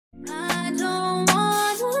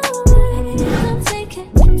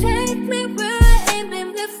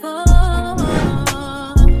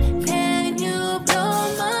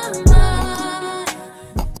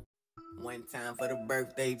for the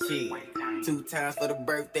birthday cheer. 2 times for the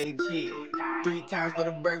birthday cheer. 3 times for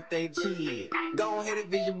the birthday cheer. Go ahead and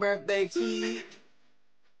visit your birthday cheer.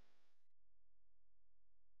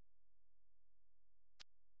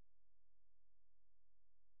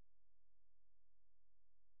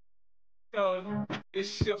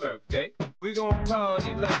 It's your birthday. We gon'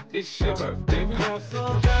 party like it's your birthday. We gon'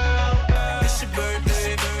 slow down. It's your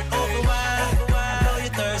birthday, over wine. I know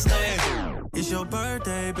you're thirsty. It's your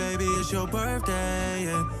birthday, baby. It's your birthday.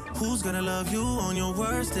 Yeah. Who's gonna love you on your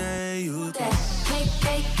worst day? You cake, cake,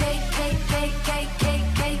 cake, cake, cake, cake, cake,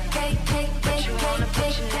 cake, cake, cake, cake, you wanna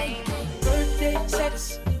put your name. birthday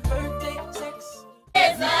sex, birthday sex.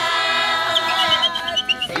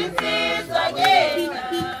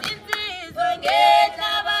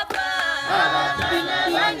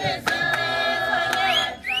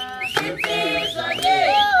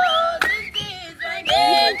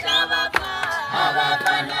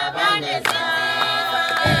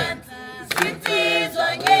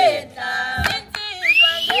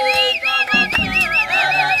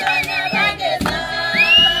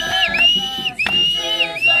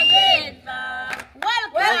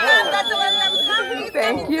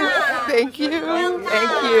 Thank you, thank you,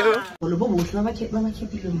 thank you.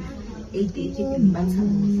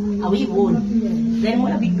 Are we born? Then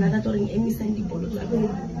what a big brother touring any sandy bolo to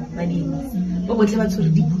my name. But whatever to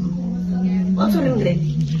the what's on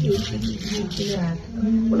ready?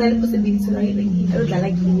 When I possibility to I would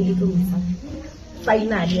like to make it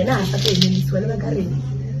finally, and I started this when I got ready.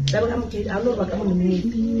 That will I'm not what I'm on the minute.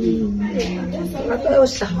 I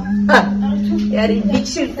was shocked. Yeah, the big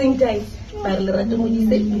shit thing time. But you are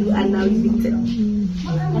now evicted.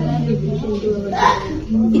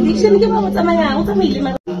 Eviction ke ba botsa maya o tsamaile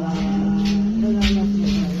ma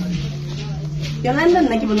Yolanda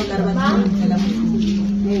nna ke bona ka re ba tsela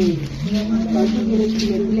Ba ke re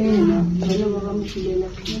ke lena, ba le ba ga motšhilela.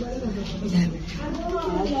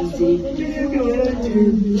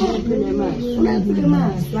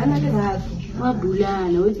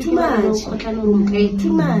 Too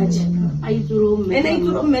much. And I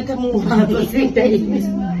do matter more about the same day.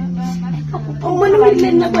 One will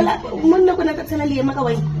not going to tell you,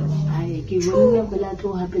 Makaway. I give you a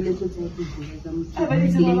little happy little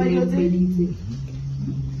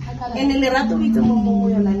And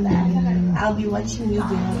I'll be watching you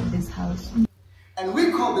get out of this house. And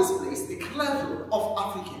we call this place the Cradle of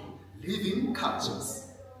African Living Cultures.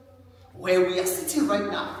 Where we are sitting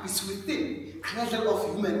right now is within the cradle of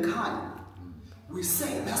humankind. We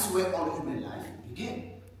say that's where all human life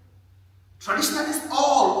began. Traditionalists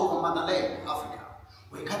all over motherland, Africa,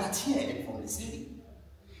 were gathered here and formed Lesedi.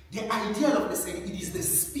 The ideal of Lesedi, it is the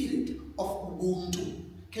spirit of Ubuntu.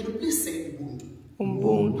 Can you please say Ubuntu?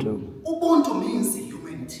 Ubuntu. Ubuntu means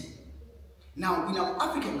humanity. Now, in our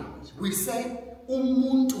African language, we say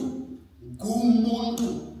Umuntu,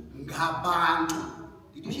 Gumuntu, Ngabantu.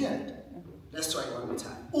 Did you hear it? Let's try it one more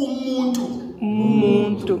time. Umuntu.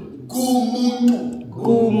 Umuntu.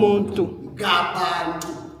 Gumuntu. Gabantu.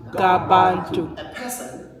 Gabantu. A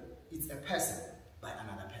person is a person by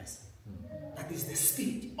another person. That is the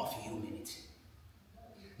spirit of humanity.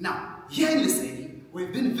 Now, here in Lesedi,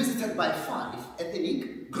 we've been visited by 5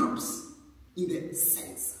 ethnic groups in the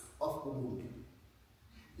sense of Ubuntu.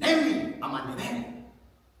 Namely, Amandebele,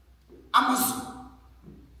 Amazulu,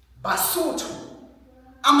 Basotho,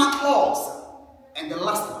 Amaxhosa, and the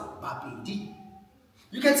last one, Bapedi.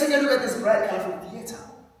 You can take a look at this bright colorful theater.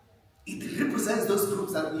 It represents those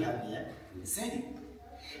groups that we have here in Lesedi.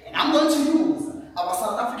 And I'm going to use our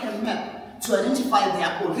South African map to identify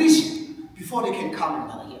their origin before they can come and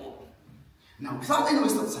gather here. Now, without any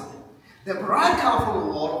waste of time, the bright colorful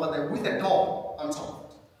wall over there with a door on top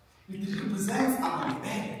of it, it represents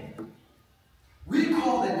Amandebele. We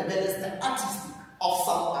call the Ndebeles the artistic of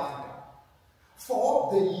South Africa, for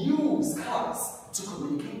they use colors to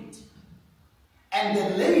communicate. And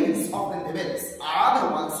the ladies of the Ndebeles are the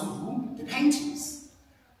ones who do the paintings.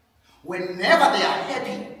 Whenever they are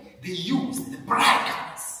happy, they use the bright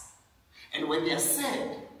colors. And when they are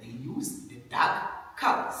sad, they use the dark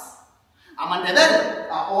colors. Amandebele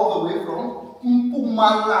are all the way from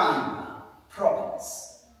Mpumalanga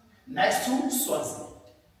province, next to Swaziland.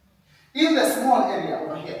 In the small area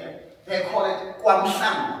over here, they call it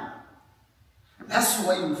Kwamhlanga. That's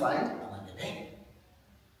where you find Amandebele.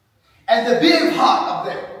 And the big part up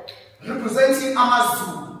there, representing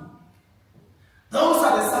Amazulu. Those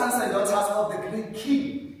are the sons and daughters of the great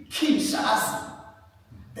king, King Shakazi,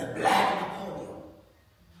 the Black Napoleon,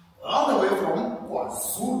 all the way from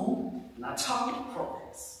KwaZulu Natal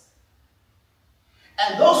province.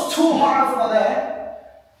 And those 2 bars over there,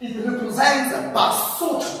 it represents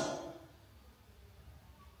Basotho.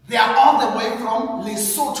 They are all the way from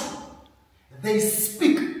Lesotho. They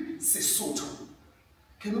speak Sesotho.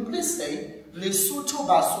 Can you please say Lesotho,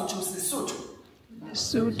 Basotho, Sesotho?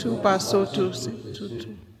 Lesotho, Basotho,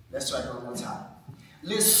 Sesotho. Let's try it one more time.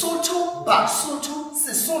 Lesotho, Basotho,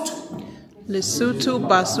 Sesotho. Lesotho,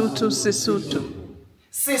 Basotho, Sesotho.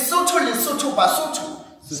 Sesotho, Lesotho, Basotho.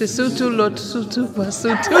 Sesotho, Lesotho,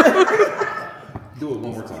 Basotho. Do it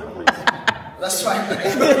one more time. Let's try it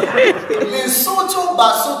again. Lesotho,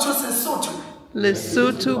 Basotho, Sesotho.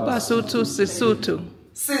 Lesotho, Basotho, Sesotho.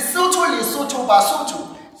 Sesotho, Lesotho, Basotho.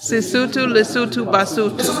 Sesotho, Lesotho,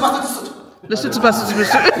 Basotho. Lesotho, Basotho, Sesotho. Lesotho, Basotho,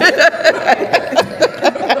 Sesotho.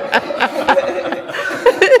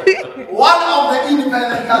 One of the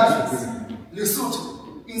independent countries, Lesotho,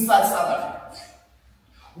 inside South Africa.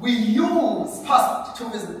 We use passport to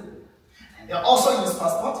visit them. And they also use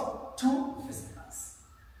passport to visit us.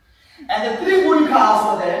 And the three wooden cars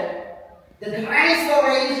were there. The grand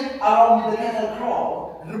storage along with the cattle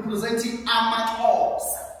crawl, representing amateurs.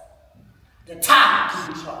 The time to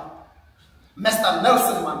be tried. Mr.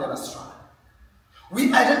 Nelson Mandela's tribe.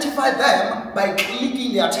 We identify them by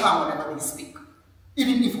clicking their tongue whenever they speak.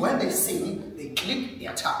 Even if when they sing, they click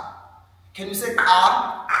their tongue. Can you say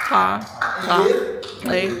ka,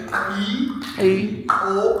 E,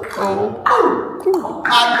 o, O,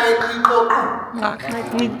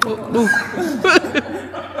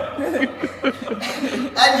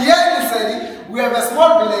 And here in Lesedi, we have a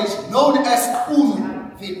small village known as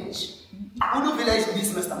Unu Village. Unu Village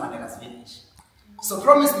is Mr. Mandela's village. So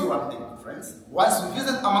promise me one thing, my friends. Once you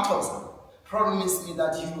visit Amatosa, promise me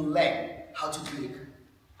that you will learn how to click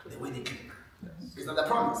the way they click. Is that the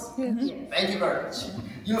promise? Yes. Thank you very much.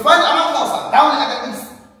 You'll find Amatosa down at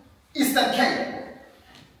the Eastern Cape.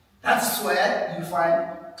 That's where you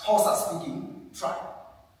find Xhosa speaking tribe.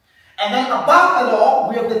 And then above the door,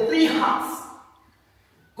 we have the three huts.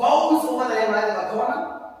 Goats over there right in the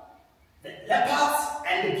corner, the leopards,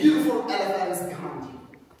 and the beautiful elephants behind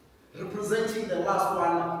you. Representing the last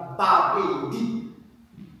one, Babedi.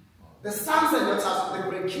 The sons and daughters of the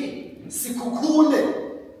great king, Sikukule.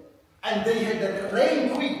 And they had the reign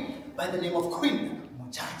queen by the name of Queen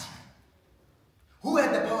Mojaji, who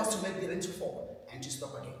had the powers to make the rain to fall and to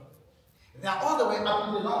stop again. They are all the way up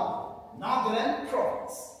in the northern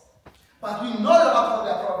province. But we no longer call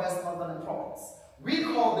their province Northern Province. We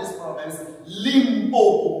call this province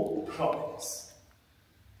Limpopo Province.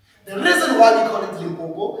 The reason why we call it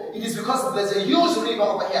Limpopo, it is because there's a huge river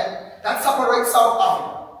over here that separates South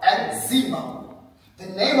Africa and Zimbabwe. The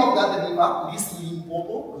name of that river is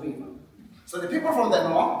Limpopo River. So the people from the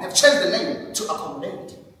north, they've changed the name to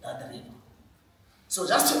accommodate that river. So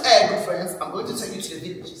just to add, good friends, I'm going to take you to the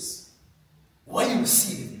villages, where you will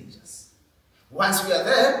see the villages. Once we are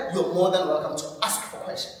there, you're more than welcome to ask for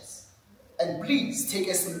questions. And please take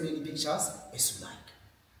as many pictures as you like.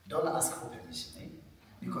 Don't ask for permission, eh?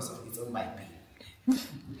 Because of its own might be.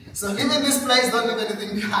 So even this place, don't leave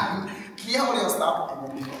anything behind. Clear all your stuff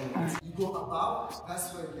and then you go above,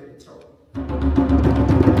 that's where you get it thrown.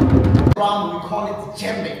 Drum, we call it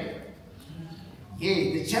djembe. Yeah,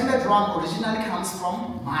 the djembe drum originally comes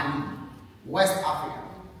from Mali, West Africa.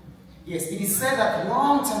 Yes, it is said that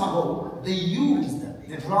long time ago, they used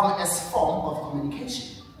the drum as a form of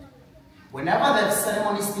communication. Whenever they have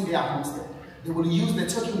ceremonies in their homestead, they will use the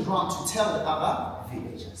talking drum to tell the other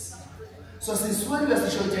villagers. So since when we are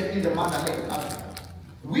situated in the motherland of Africa,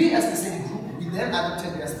 we as the same group, we then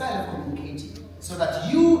adopted their style of communicating so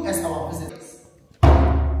that you as our visitors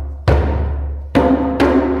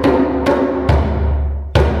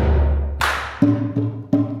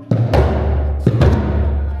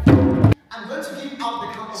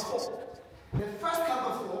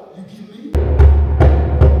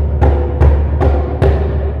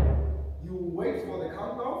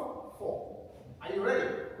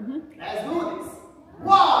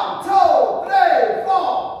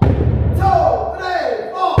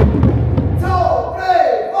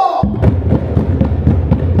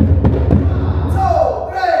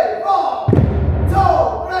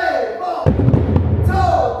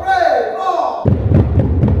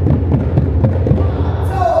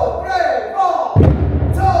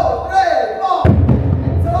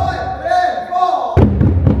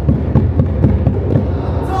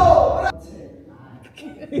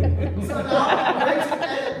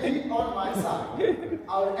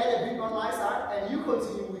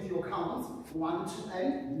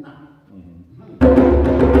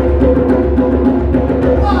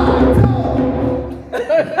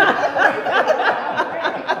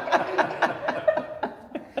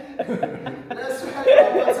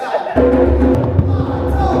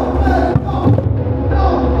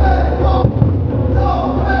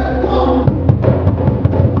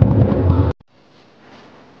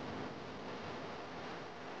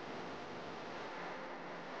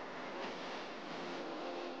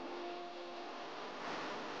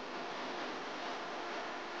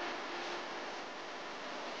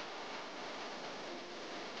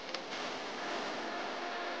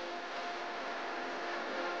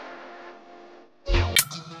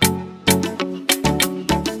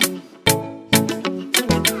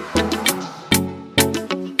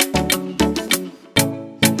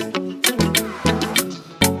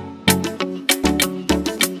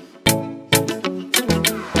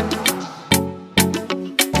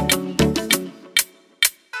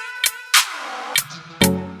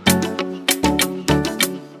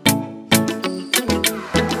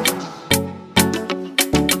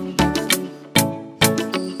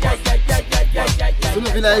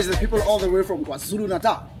Village, the people all the way from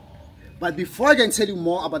KwaZulu-Natal. But before I can tell you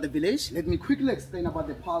more about the village, let me quickly explain about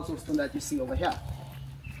the piles of stone that you see over here.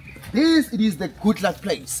 It is the good luck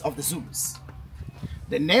place of the Zulus.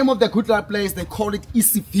 The name of the good luck place, they call it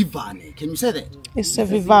Isivivane. Can you say that?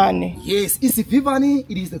 Isivivane. Yes, Isivivane,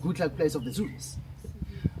 it is the good luck place of the Zulus.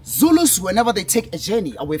 Zulus, whenever they take a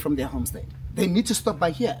journey away from their homestead, they need to stop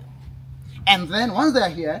by here. And then once they are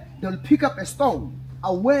here, they'll pick up a stone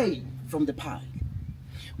away from the pile,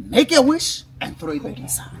 make a wish, and throw it back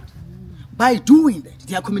inside. By doing that,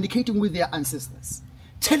 they are communicating with their ancestors,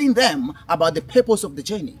 telling them about the purpose of the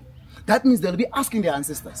journey. That means they'll be asking their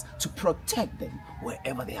ancestors to protect them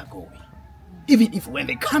wherever they are going. Even if when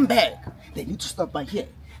they come back, they need to stop by here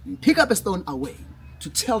and pick up a stone away to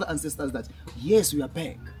tell the ancestors that, yes, we are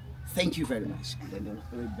back. Thank you very much. And then they'll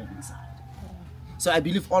throw it back inside. So I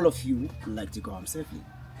believe all of you would like to go home safely.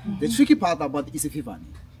 The tricky part about Isivivane,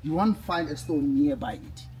 you won't find a stone nearby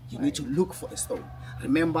it. You need to look for a stone.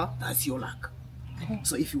 Remember, that's your luck.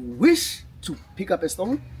 So if you wish to pick up a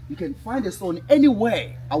stone, you can find a stone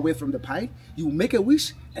anywhere away from the pile. You make a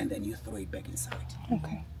wish and then you throw it back inside.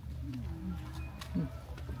 Okay.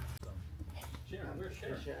 Yeah, you can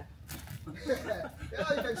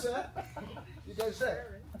share. You can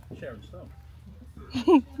share. Share and stone.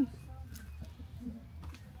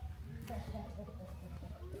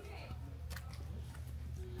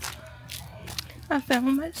 I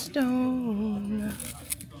found my stone.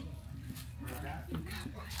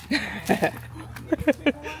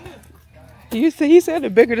 He said the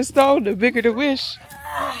bigger the stone, the bigger the wish.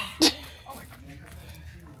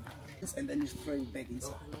 And then you throw it back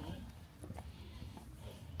inside.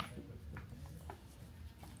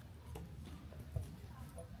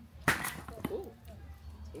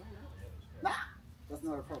 Nah, that's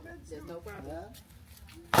not a problem. There's no problem. Yeah.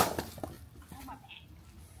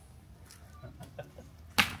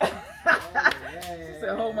 She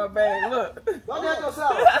said, hold my bag, look. Don't hurt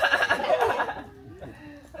yourself.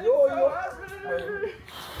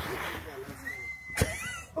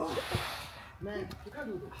 Man, you can't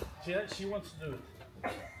do this. She wants to do it.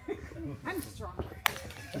 I'm strong.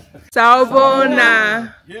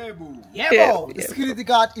 Sawubona. Yeah, the security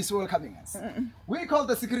guard is welcoming us. We call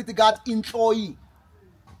the security guard Intloyi,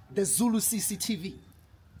 the Zulu CCTV,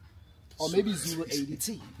 or maybe Zulu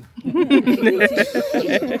ADT.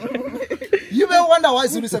 You may wonder why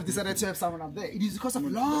Zulus have decided to have someone up there. It is because of a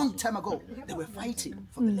long time ago they were fighting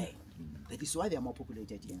for the land. That is why they are more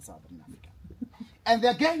populated here in Southern Africa. And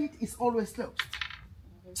their gate is always closed,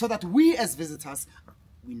 so that we as visitors,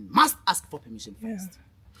 we must ask for permission first.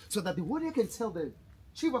 So that the warrior can tell the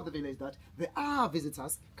chief of the village that there are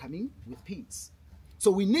visitors coming with peace.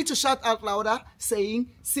 So we need to shout out louder,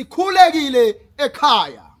 saying, Sikhulekile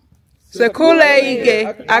ekhaya.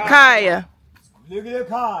 Sikhulekile ekhaya.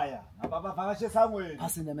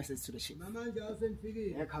 Passing the message to the chief.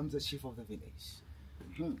 Here comes the chief of the village.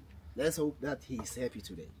 Let's hope that he is happy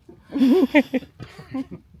today.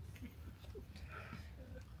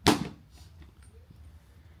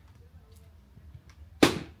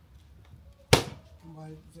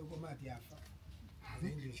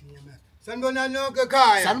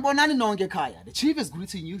 Sanibonani nonke ekhaya. The chief is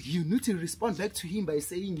greeting you. You need to respond back to him by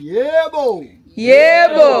saying, Yebo.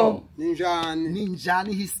 Yebo.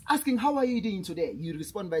 Ninjani. He's asking, how are you doing today? You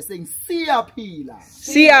respond by saying, Siyaphila.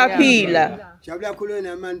 Siyaphila.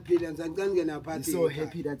 I'm so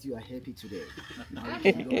happy that you are happy today.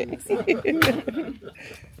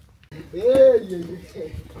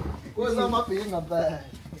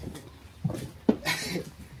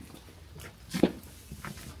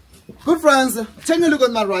 Good friends, take a look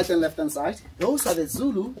on my right and left hand side. Those are the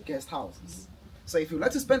Zulu guest houses. So if you'd like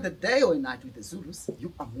to spend the day or a night with the Zulus,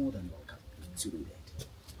 you are more than welcome to do that.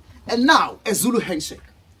 And now, a Zulu handshake.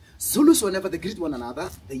 Zulus, whenever they greet one another,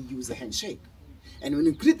 they use a handshake. And when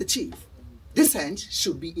you greet the chief, this hand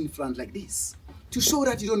should be in front like this, to show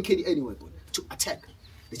that you don't carry any weapon to attack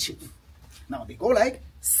the chief. Now they go like,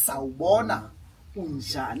 Sawubona,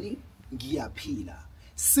 unjani, ngiyaphila.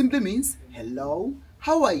 Simply means, hello,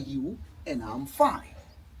 how are you? And I'm fine.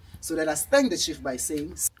 So let us thank the chief by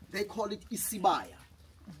saying, they call it Isibaya.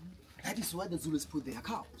 That is where the Zulus put their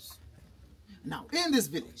cows. Now, in this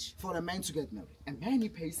village, for a man to get married, a man he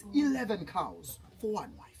pays 11 cows for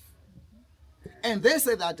one wife. And they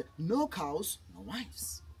say that no cows, no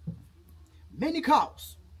wives. Many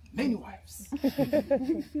cows, many wives.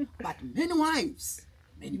 But many wives,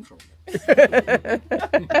 many problems. So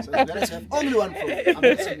you better have only one problem. I'm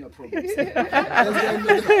not saying your problems.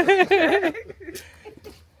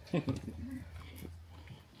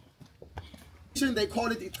 They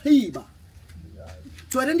call it Itiba.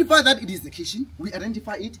 To identify that it is the kitchen, we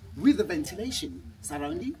identify it with the ventilation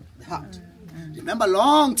surrounding the hut. Remember,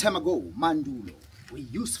 long time ago, Mandulo, we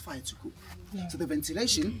used fire to cook. So the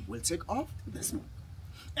ventilation will take off the smoke.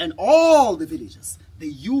 And all the villagers, they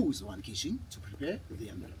use one kitchen to prepare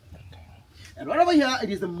their meal. And right over here, it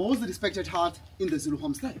is the most respected hut in the Zulu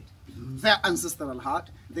homestead. Their ancestral hut,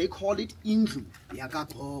 they call it Indlu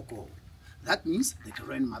Yakakoko. That means the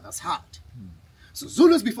grandmother's hut. So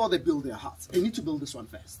Zulus, before they build their huts, they need to build this one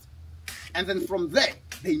first. And then from there,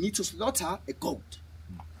 they need to slaughter a goat.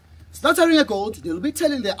 Slaughtering a goat, they'll be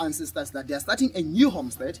telling their ancestors that they are starting a new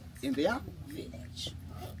homestead in their village.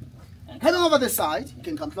 And coming over the side, you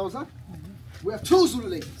can come closer. We have two Zulu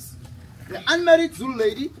ladies. The unmarried Zulu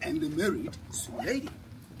lady and the married Zulu lady.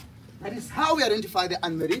 That is how we identify the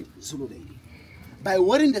unmarried Zulu lady. By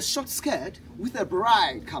wearing the short skirt with a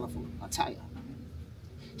bright, colorful attire.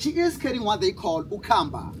 She is carrying what they call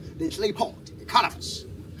ukamba, the clay pot, a calabash.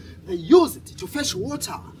 They use it to fetch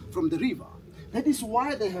water from the river. That is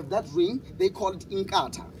why they have that ring, they call it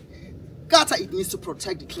inkata. Kata, it means to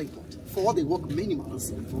protect the clay pot, for they walk many miles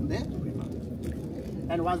from the river.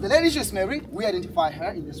 And once the lady is married, we identify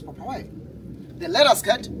her in this proper way. The leather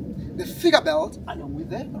skirt, the figure belt, along with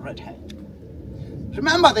the red hair.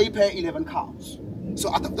 Remember, they pair 11 cows. So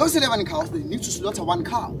out of those 11 cows, they need to slaughter one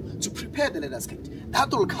cow to prepare the leather skirt. That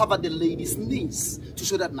will cover the lady's knees to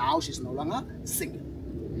show that now she's no longer single.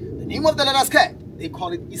 The name of the leather skirt, they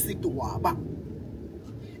call it Isiktuwaba.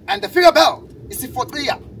 And the figure belt is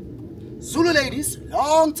Ifotriya. Zulu ladies,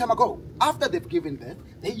 long time ago, after they've given birth,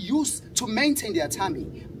 they used to maintain their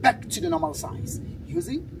tummy back to the normal size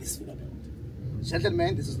using this figure belt.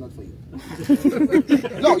 Gentlemen, this is not for you.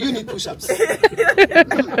 No, you need push-ups. And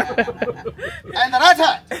the right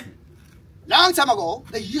hand, long time ago,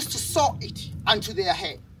 they used to sew it onto their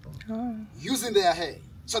hair, using their hair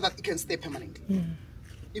so that it can stay permanently.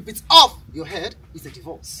 If it's off your head, it's a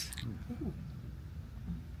divorce.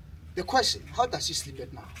 The question, how does she sleep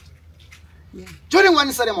at night? During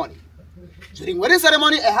wedding ceremony,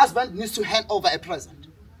 a husband needs to hand over a present.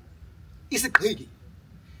 It's a quiggy.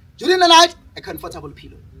 During the night, a comfortable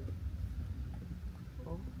pillow.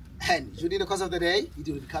 And during the course of the day, it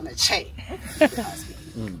will become a chair.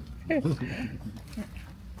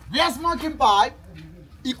 Their smoking pipe,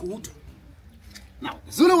 ikutu. Now,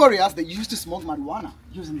 the Zulu warriors, they used to smoke marijuana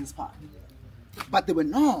using this pipe. But they were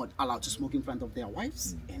not allowed to smoke in front of their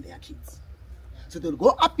wives and their kids. So they'll go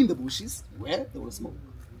up in the bushes where they will smoke.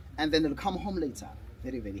 And then they'll come home later,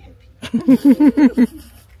 very, very happy.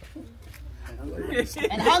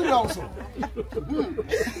 And hungry also.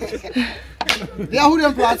 They are hood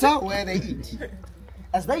and platter where they eat.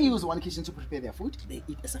 As they use one kitchen to prepare their food, they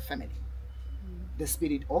eat as a family. The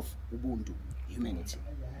spirit of Ubuntu, humanity.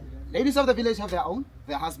 Ladies of the village have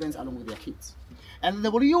their husbands along with their kids. And they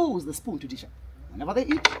will use the spoon to dish up. Whenever they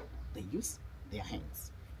eat, they use their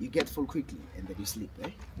hands. You get full quickly and then you sleep,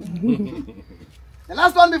 eh? The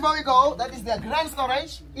last one before we go, that is their grand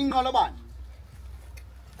storage in Ngoloban.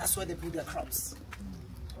 That's where they put their crops.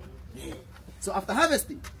 Yeah. So after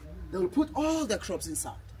harvesting, they will put all their crops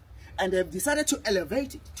inside. And they've decided to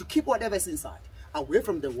elevate it, to keep whatever is inside, away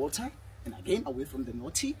from the water, and again away from the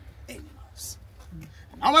naughty animals.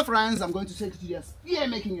 And now, my friends, I'm going to take you to their spear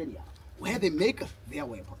making area, where they make their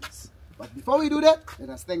weapons. But before we do that, let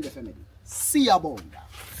us thank the family. Siyabonga.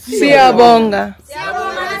 Siyabonga.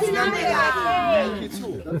 Thank you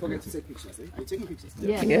too. Don't forget to take pictures. Eh? Are you taking pictures?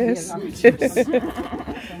 Yes.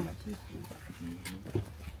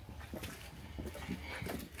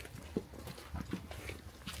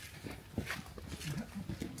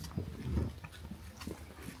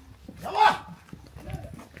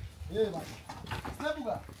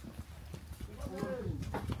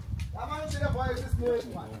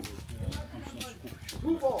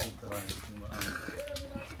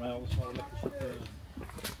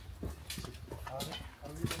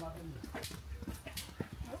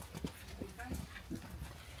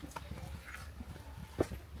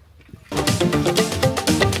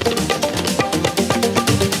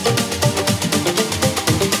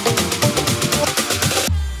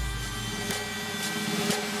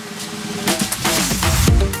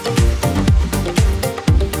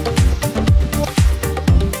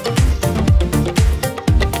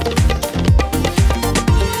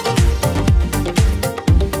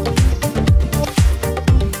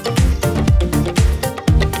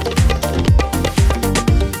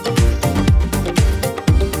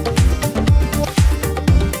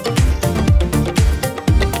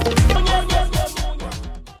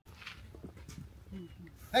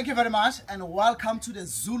 Thank you very much and welcome to the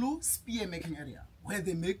Zulu spear making area where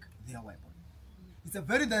they make their weapon. It's a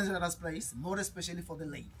very dangerous place, more especially for the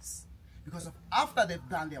ladies. Because after they've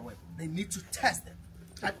done their weapon, they need to test them.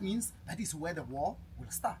 That means that is where the war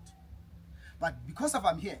will start. But because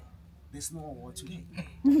I'm here, there's no war today.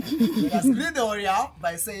 Let us greet the warrior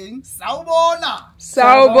by saying, Sawubona!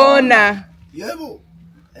 Sawubona! Yebo.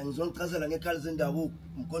 Engizonichazela ngekhali zendabuko,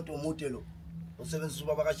 umkhonto omutelo. Usebenzisa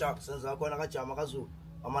ubaba kaShaka, senza khona kaJama kaZulu,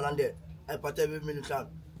 amalandela. Ayiphathe bemini mhlanga.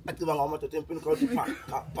 Aciba ngamadoda empini khawuthi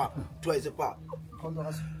pa, twice a pa.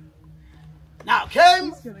 Now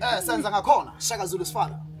came Sanzangakona, Shaka Zulu's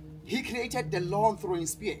father. He created the long throwing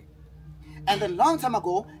spear. And a long time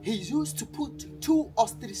ago, he used to put 2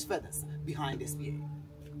 ostrich feathers behind the spear.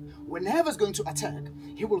 Whenever he's going to attack,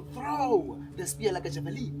 he will throw the spear like a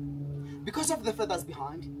javelin. Because of the feathers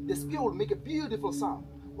behind, the spear will make a beautiful sound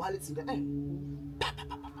while it's in the air.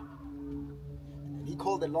 And he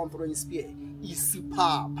called the long throwing spear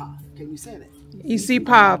Isipapa. Can you say that?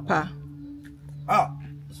 Isipapa. Ah,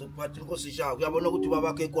 so phathi inkosi Shaka uyabona ukuthi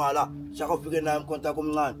babakhe ekwala. Shaka ufike naye umkhonto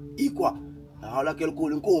omncane. Ikwa. Nawo lakhe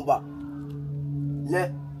elikhulu inkumba.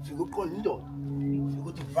 Le fika uqonda indoda. Fika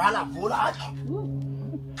uthi vala vula.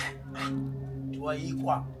 Tuwa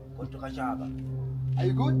ikwa konto kaShaka. Are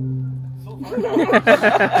you good?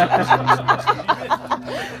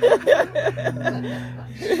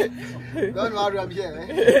 Don't worry, I'm here.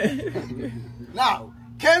 Eh? Now,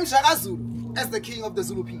 came Shaka Zulu as the king of the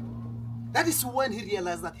Zulu people. That is when he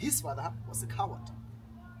realized that his father was a coward.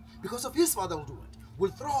 Because of his father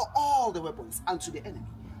will throw all the weapons onto the enemy.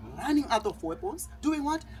 Running out of weapons, doing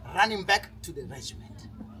what? Running back to the regiment.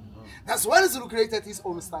 That's when Zulu created his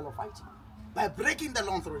own style of fighting. By breaking the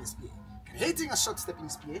long throwing spear, creating a short stepping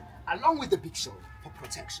spear, along with the big shield for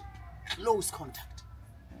protection. Close contact.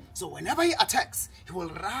 So whenever he attacks, he will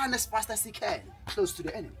run as fast as he can, close to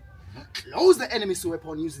the enemy. Close the enemy's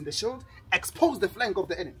weapon using the shield, expose the flank of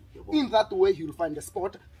the enemy. In that way, he will find the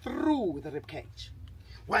spot through the rib cage.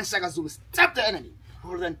 When Shaka Zulu stabs the enemy, he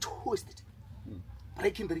will then twist it,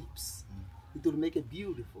 breaking the ribs. It will make a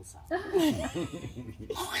beautiful sound.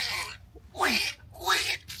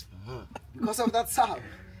 Because of that sound,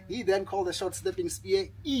 he then called the short stepping spear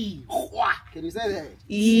Iqwa. Can you say that?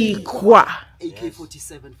 Iqwa.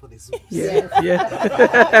 AK-47 for the Zulus. Yeah.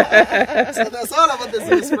 So that's all about the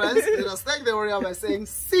Zulus, friends. Let us thank the warrior by saying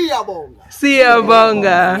Siyabonga.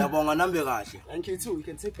 Siyabonga. Siyabonga nambe kahle. Thank you too. We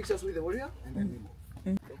can take pictures with the warrior and then we move.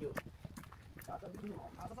 Thank you.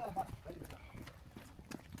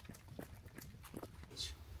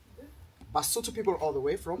 Basotho people all the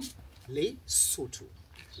way from Lesotho,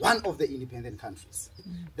 one of the independent countries.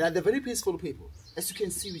 They are the very peaceful people. As you can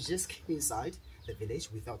see, we just came inside the village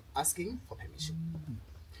without asking for permission.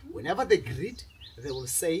 Whenever they greet, they will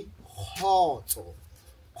say Khoto.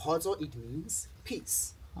 Khoto, it means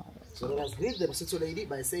peace. So let us greet the Basotho lady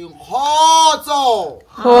by saying Khoto.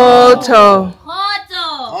 Khoto.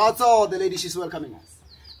 Khoto. Khoto, the lady, she's welcoming us.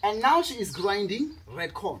 And now she is grinding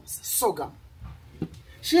red corns, sorghum.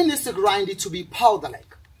 She needs to grind it to be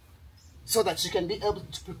powder-like, so that she can be able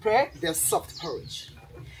to prepare their soft porridge.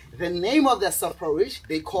 The name of their soft porridge,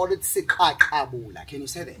 they call it sikakabula. Can you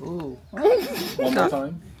say that? One more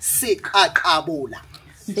time. Sikakabula.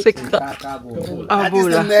 Sikakabula. That is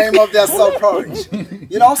the name of their soft porridge.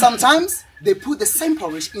 You know, sometimes they put the same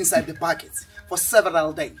porridge inside the buckets for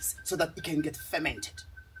several days so that it can get fermented.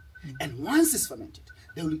 And once it's fermented,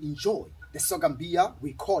 they will enjoy the sorghum beer.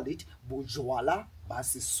 We call it Bujwala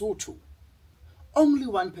Basisotho. Only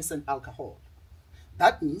 1% alcohol.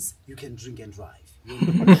 That means you can drink and drive. Only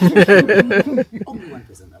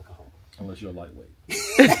 1% alcohol. Unless you're lightweight.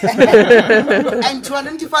 And to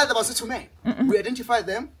identify the Basotho men, we identify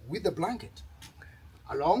them with the blanket,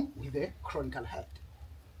 along with the chronicle head.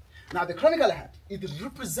 Now the chronicle head, it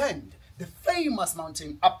represents the famous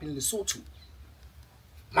mountain up in Lesotho,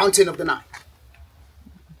 Mountain of the Nile,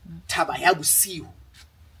 Tabayabusiu.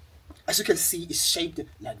 As you can see, it's shaped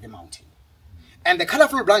like the mountain. And the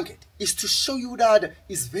colorful blanket is to show you that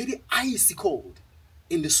it's very icy cold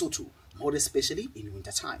in Lesotho, more especially in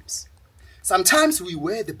winter times. Sometimes we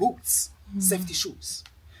wear the boots, safety shoes.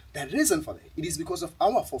 The reason for that, it is because of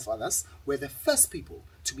our forefathers were the first people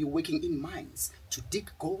to be working in mines to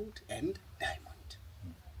dig gold and diamond.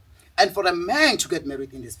 And for a man to get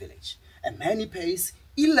married in this village, a man he pays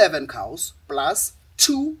 11 cows plus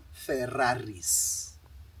 2 Ferraris.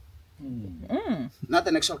 Not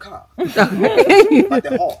an actual car, but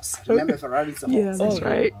the horse. Remember, Ferrari is a horse. Yeah, that's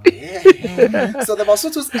right. Yeah. So the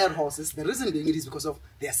Basotho's air horses, the reason being it is because of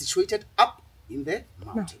they are situated up in the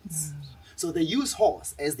mountains. So they use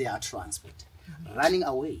horse as their transport, running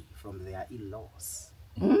away from their in-laws.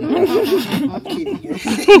 I'm kidding.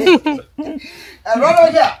 And right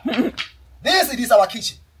over here, This, it is our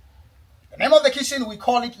kitchen. The name of the kitchen, we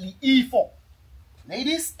call it the E4.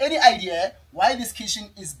 Ladies, any idea why this kitchen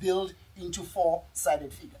is built into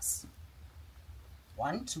 4-sided figures?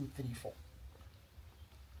 1, 2, 3, 4.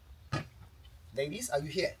 Ladies, are you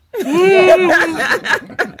here?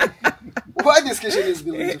 Why this kitchen is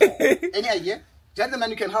built into 4? Any idea? Gentlemen,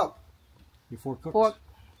 you can help. Before cooked. Pork.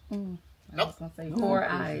 Nope. Four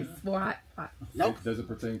eyes. Nope. Does it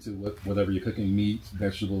pertain to whatever you're cooking? Meat,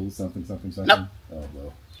 vegetables, something? Nope. Oh,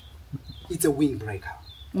 well. It's a windbreaker.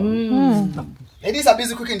 Ladies are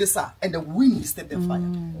busy cooking this side, and the wind is set them fire.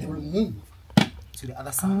 They will move to the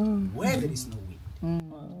other side where there is no wind.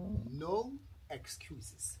 No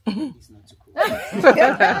excuses. It's not to cook.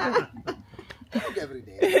 Cook every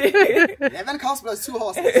day. 11 cows plus 2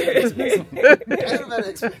 horses. Very expensive.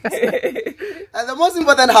 And the most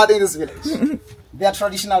important heart in this village, their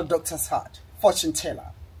traditional doctor's heart, fortune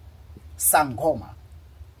teller, Sangoma.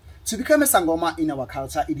 To become a Sangoma in our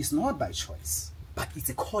culture, it is not by choice, but it's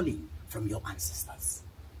a calling from your ancestors.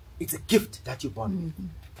 It's a gift that you're born with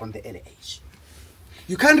from the early age.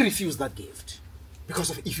 You can't refuse that gift,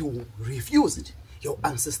 because if you refuse it, your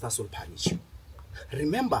ancestors will punish you.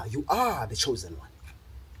 Remember, you are the chosen one.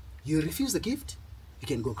 You refuse the gift, you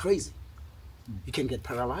can go crazy. You can get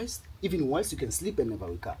paralyzed. Even worse, you can sleep and never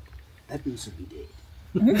wake up. That means you'll be dead.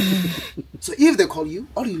 So if they call you,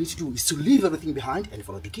 all you need to do is to leave everything behind and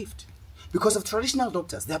follow the gift. Because of traditional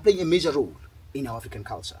doctors, they are playing a major role in our African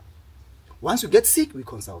culture. Once you get sick, we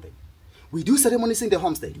consult them. We do ceremonies in the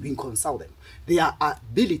homestead, we consult them. Their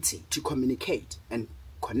ability to communicate and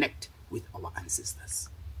connect with our ancestors.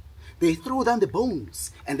 They throw down the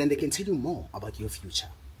bones and then they can tell you more about your future.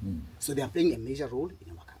 So they are playing a major role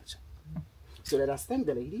in our culture. So let us thank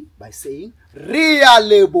the lady by saying, Ria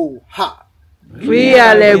Lebuha.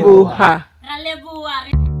 Ria Lebuha.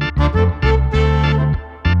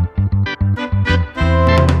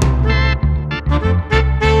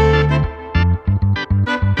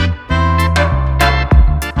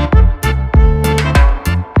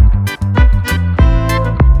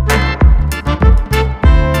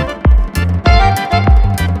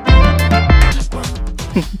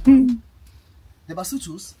 The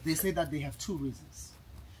Basutus, they say that they have 2 reasons.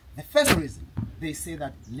 The first reason, they say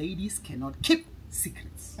that ladies cannot keep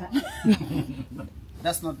secrets.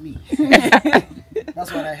 That's not me.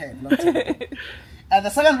 That's what I heard long time ago. And the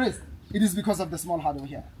second reason, it is because of the small heart over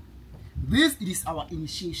here. This is our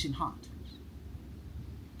initiation heart.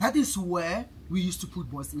 That is where we used to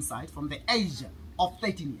put boys inside from the age of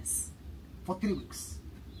 13 years for 3 weeks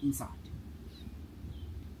inside.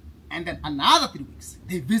 And then another 3 weeks,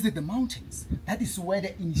 they visit the mountains. That is where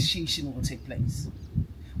the initiation will take place.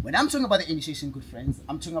 When I'm talking about the initiation, good friends,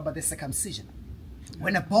 I'm talking about the circumcision.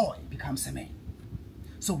 When a boy becomes a man.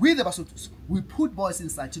 So with the Basutus, we put boys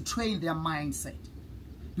inside to train their mindset.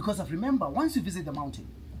 Because remember, once you visit the mountain,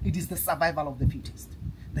 it is the survival of the fittest.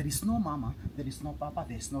 There is no mama, there is no papa,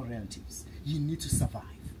 there is no relatives. You need to survive.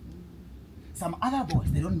 Some other boys,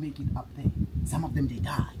 they don't make it up there. Some of them, they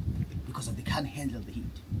die because they can't handle the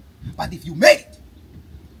heat. But if you made it,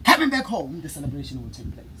 coming back home, the celebration will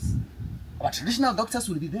take place. Our traditional doctors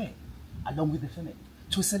will be there, along with the family,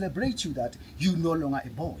 to celebrate you that you're no longer a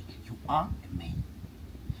boy, you are a man.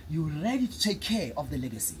 You're ready to take care of the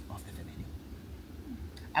legacy of the family.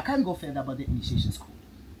 I can't go further about the initiation school,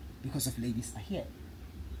 because if ladies are here,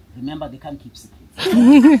 remember they can't keep secrets.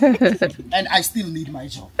 And I still need my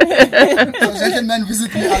job. So gentlemen,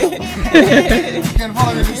 visit me alone. You can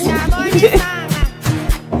follow me this way.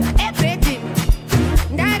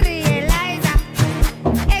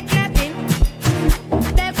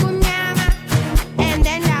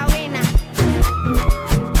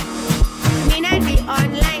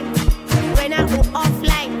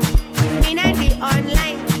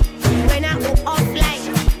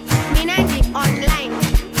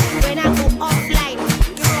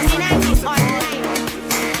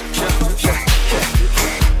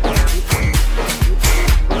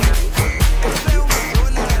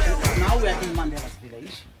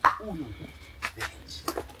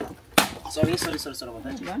 Sorry about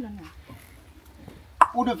that. No.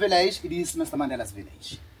 Uno village, it is Mr. Mandela's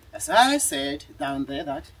village. As I said down there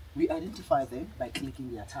that we identify them by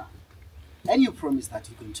clicking their tongue. And you promise that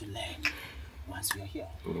you're going to learn once we are here.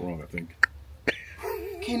 Got it wrong, I think.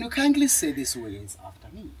 Can you kindly say these words after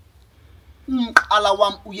me?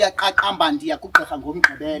 Alawam uyaqaqamba ndiyakugqirha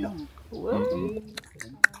ngomgqibelo.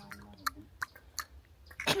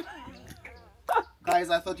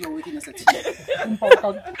 Guys, I thought you were working as a team.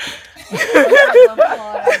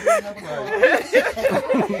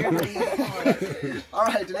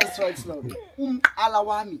 Alright, let's try it slowly.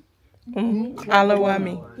 Alawami.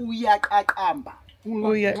 Alawami. Uyaqaqamba.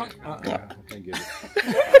 Oh yeah. Can't get it.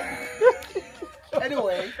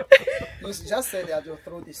 Anyway, you just said that you'll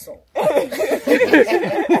throw this song.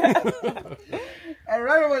 And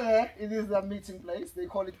right over there, it is the meeting place. They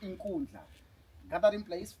call it Inkundla. Gathering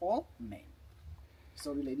place for men.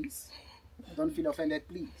 Sorry, ladies. Don't feel offended,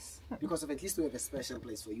 please. Because of at least we have a special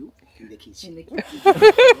place for you in the kitchen.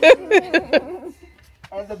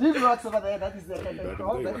 And the big rocks over there, that is their cattle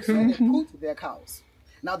kraal. That is where they put their cows.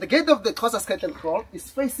 Now, the gate of the Xhosa's cattle kraal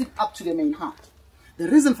is facing up to the main heart. The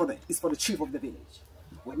reason for that is for the chief of the village.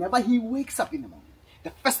 Whenever he wakes up in the morning,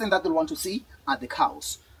 the first thing that they'll want to see are the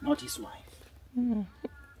cows, not his wife.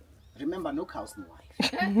 Remember, no cows, no wife.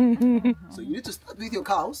 So you need to start with your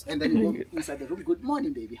cows and then you go inside the room. Good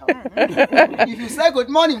morning, baby. How are you? If you say good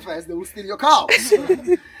morning first, they will steal your cows.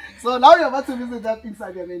 So now you're about to visit that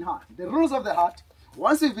inside their main heart. The rules of the heart.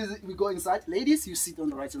 Once we go inside, ladies, you sit on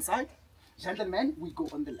the right hand side. Gentlemen, we go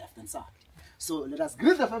on the left hand side. So let us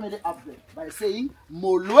greet the family up there by saying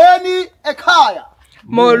Molweni Ekaya.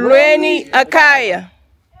 Molweni Akaya.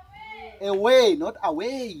 Away, not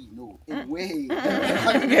away. No, away.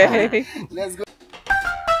 Okay. Let's go.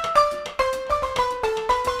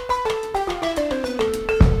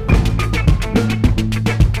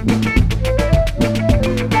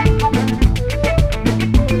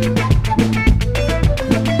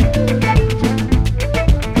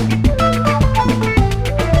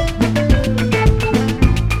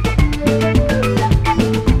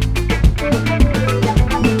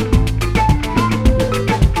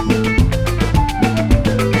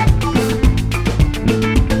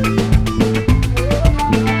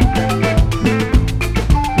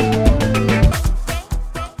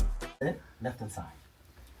 Left hand side.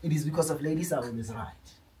 It is because of ladies are always right.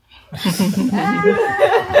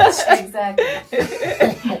 Exactly.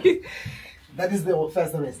 That is the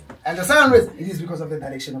first reason. And the second reason, it is because of the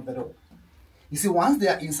direction of the door. You see, once they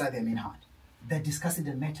are inside their main heart, they're discussing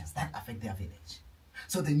the matters that affect their village.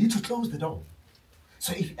 So they need to close the door.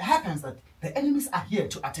 So if it happens that the enemies are here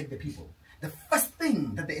to attack the people, the first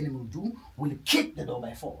thing that the enemy will do will kick the door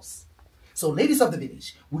by force. So ladies of the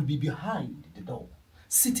village will be behind the door,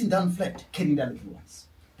 sitting down flat, carrying their little ones.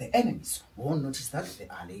 The enemies won't notice that there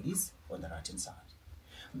are ladies on the right hand side.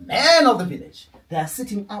 Men of the village, they are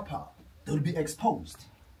sitting up. They will be exposed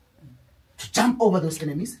to jump over those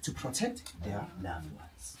enemies to protect their loved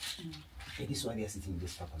ones. That is why they are sitting in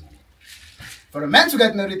this proper manner. For a man to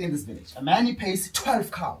get married in this village, a man he pays 12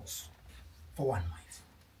 cows for 1 wife.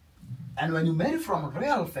 And when you marry from a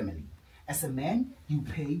royal family, as a man, you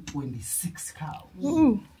pay 26 cows.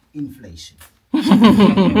 Ooh. Inflation.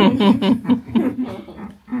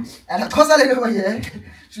 And of course, I lady over here,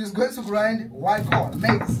 she's going to grind white corn,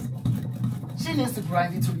 maize. She needs to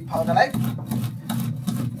grind it to be powder-like,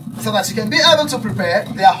 so that she can be able to prepare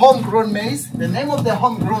their homegrown maize. The name of the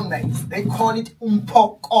homegrown maize, they call it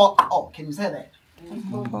umpokoko. Can you say that?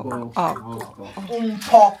 Umpokoko.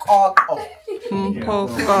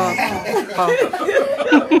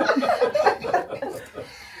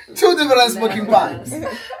 Two different smoking pipes.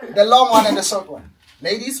 The long one and the short one.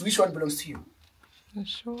 Ladies, which one belongs to you? The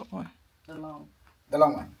short one. The long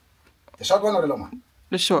one. The short one or the long one?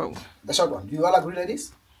 The short one. The short one. Do you all agree,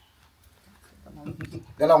 ladies?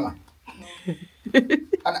 The long one.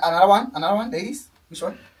 Another one, ladies? Which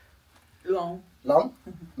one? Long. Long?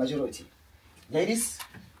 Majority. Ladies,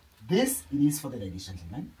 this is for the ladies,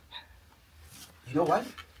 gentlemen. You know what?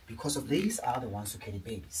 Because of ladies are the ones who carry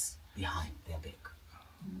babies behind their back.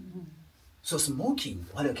 So smoking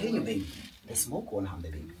while you're carrying a baby, the smoke won't harm the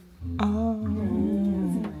baby.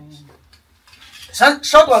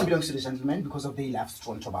 Short one belongs to the gentleman because of they love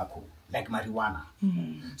strong tobacco, like marijuana.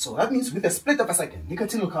 So that means with a split of a second,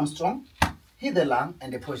 nicotine will come strong, hit the lung,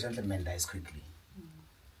 and the poor gentleman dies quickly.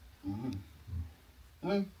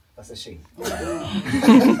 That's a shame.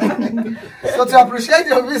 So to appreciate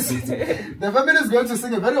your visit, the family is going to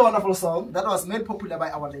sing a very wonderful song that was made popular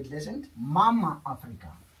by our late legend, Mama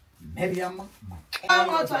Africa. Miriam. Let's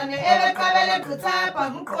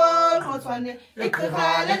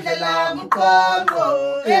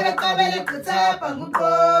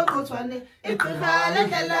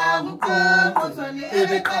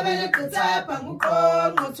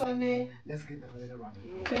give them a little round.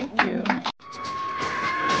 Thank you.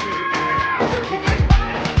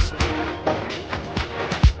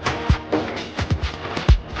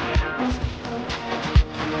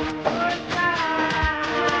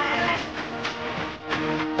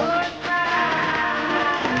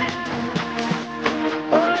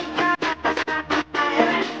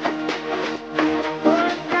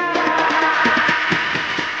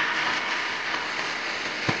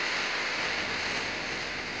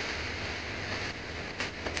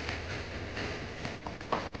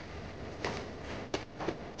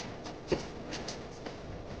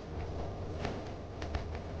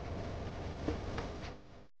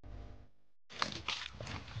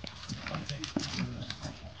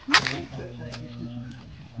 I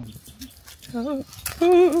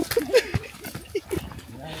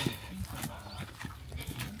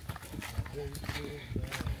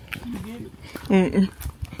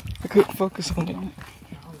couldn't focus on it.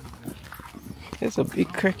 It's a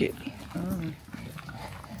big cricket.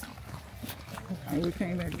 We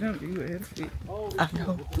came back jump, you had to I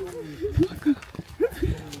know.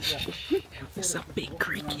 It's a big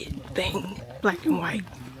cricket thing, black and white.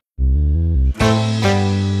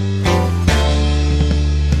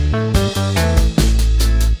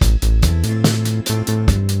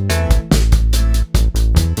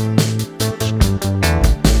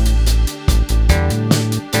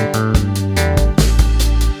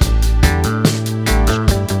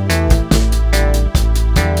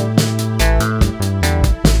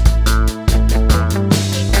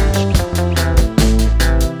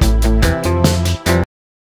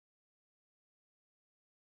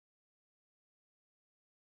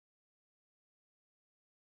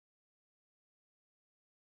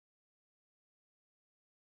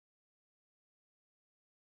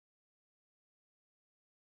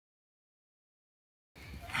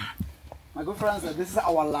 My good friends, this is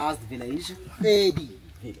our last village, Tweety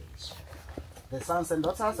village. The sons and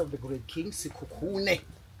daughters of the great king Sikukune,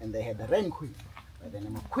 and they had the reign queen by the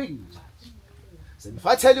name of Queen. So if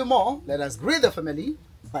I tell you more, let us greet the family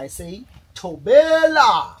by saying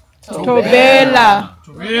Tobela. Tobela.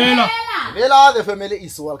 Tobela. Tobela, the family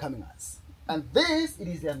is welcoming us. And this, it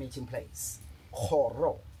is their meeting place,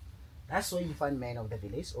 Khoro. That's where you find men of the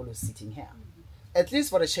village always sitting here. At least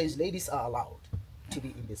for a change, ladies are allowed to be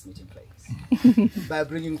in this meeting place by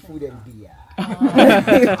bringing food and beer.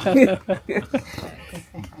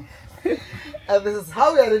 And this is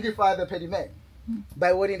how we identify the petty men,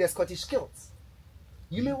 by wearing their Scottish kilts.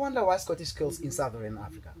 You may wonder why Scottish kilts in Southern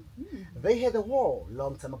Africa. They had a war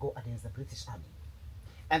long time ago against the British Army.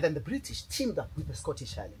 And then the British teamed up with the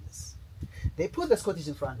Scottish Highlanders. They put the Scottish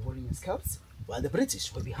in front wearing their scalps, while the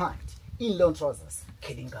British were behind in long trousers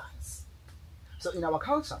carrying guns. So in our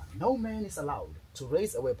culture, no man is allowed to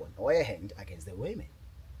raise a weapon or a hand against the women.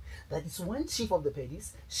 That is when chief of the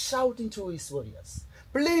Pedis shouting to his warriors,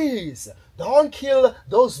 please don't kill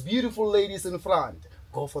those beautiful ladies in front,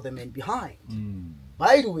 go for the men behind.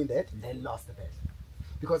 By doing that, they lost the battle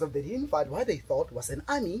because of they didn't fight what they thought was an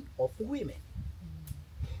army of women.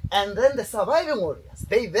 And then the surviving warriors,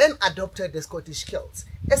 they then adopted the Scottish kilts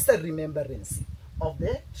as a remembrance of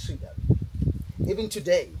their trigger. Even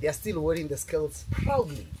today, they are still wearing the kilts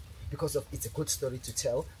proudly because of it's a good story to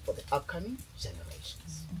tell for the upcoming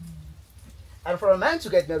generations. And for a man to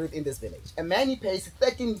get married in this village, a man he pays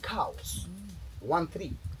 13 cows,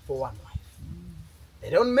 1-3 for one wife. They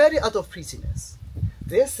don't marry out of prettiness.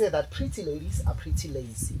 They say that pretty ladies are pretty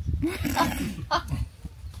lazy.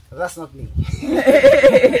 That's not me.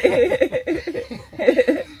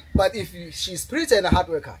 But if she's pretty and a hard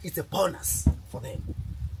worker, it's a bonus for them.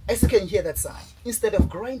 As you can hear that side, instead of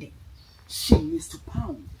grinding, she needs to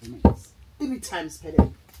pound the maize 3 times per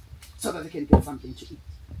day so that they can get something to eat.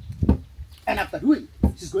 And after doing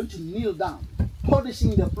it, she's going to kneel down,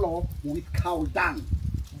 polishing the floor with cow dung.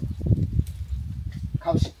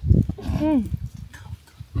 Cow shit.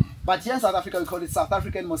 But here in South Africa, we call it South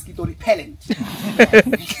African mosquito repellent.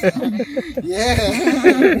 Yeah.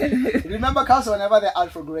 Remember, cows, whenever they're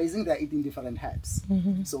out for grazing, they're eating different herbs.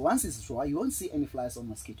 So once it's dry, you won't see any flies or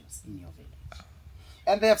mosquitoes in your village.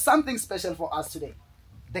 And they have something special for us today.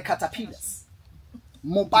 The caterpillars.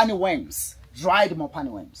 Mopani worms. Dried mopani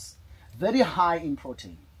worms. Very high in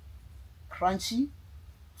protein. Crunchy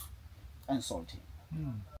and salty.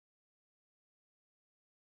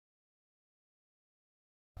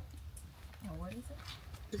 What is it?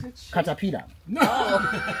 Is it caterpillar? No.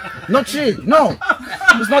 Not tree. No.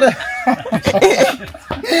 It's not a...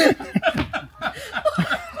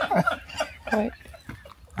 What?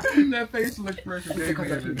 That facial expression gave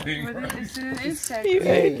me everything. It's an insect. You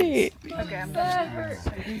ate it. Okay, I'm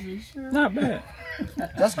done. Not bad.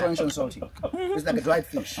 Just crunchy and salty. It's like a dried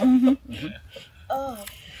fish. Oh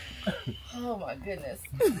my goodness.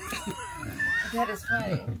 That is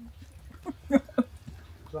funny.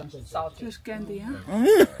 Salty. Just candy, huh?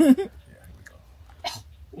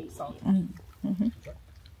 Salty.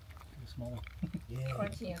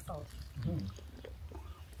 Crunchy and salty.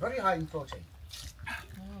 Very high in protein.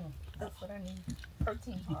 That's what I need.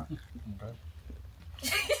 Protein.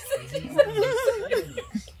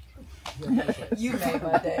 You made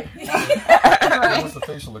my day. What's the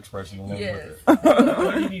facial expression? Yes.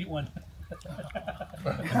 You need one.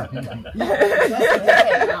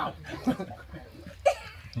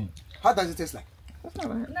 How does it taste like?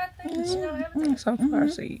 Nothing. You know, everything. So far,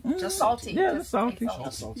 see. Just Salty. Yeah, Just salty.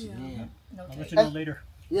 Just salty. Yeah. No I'll taste. let you know later.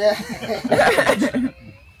 Yeah.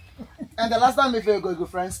 And the last time we were good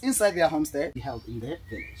friends inside their homestead, we held in their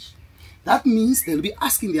village. That means they'll be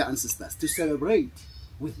asking their ancestors to celebrate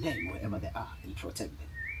with them wherever they are and protect them.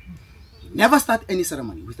 We never start any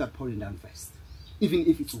ceremony without pouring down first. Even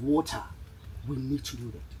if it's water, we need to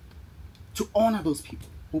do that. To honor those people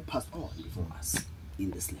who passed on before us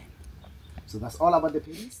in this land. So that's all about the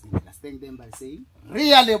parents. And let's thank them by saying,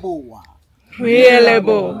 Really boa. Really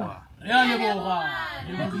boa.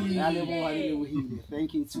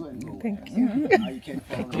 Thank you too and go. Thank you. Now you can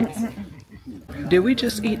follow us. Did we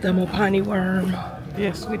just eat the mopani worm?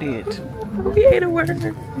 Yes, we did. We ate a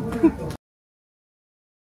worm.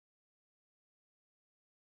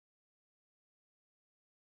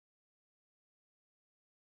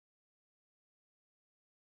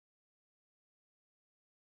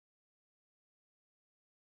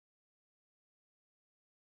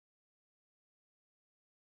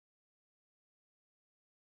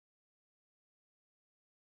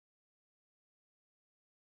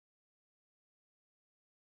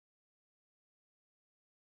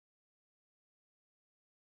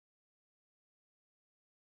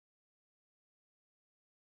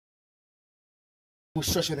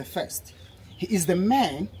 Mushosho the first. He is the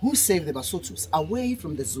man who saved the Basotus away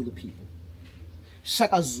from the Zulu people.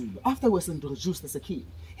 Shaka Zulu, afterwards introduced as a king,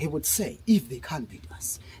 he would say, if they can't beat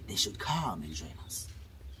us, they should come and join us.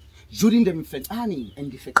 During the Mfetani and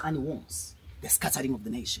the Fetani wars, the scattering of the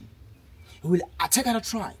nation, he will attack other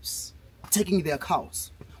tribes, taking their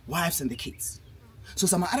cows, wives and the kids. So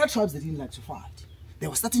some other tribes, they didn't like to fight. They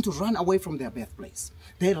were starting to run away from their birthplace.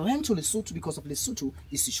 They ran to Lesotho because of Lesotho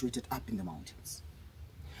is situated up in the mountains.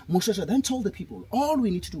 Mushosho then told the people, all we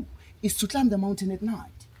need to do is to climb the mountain at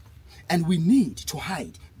night. And we need to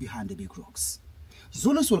hide behind the big rocks.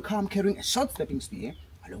 Zulus will come carrying a short stepping spear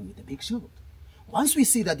along with a big shield. Once we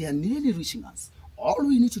see that they are nearly reaching us, all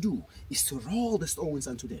we need to do is to roll the stones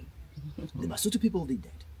onto them. The Basotho people did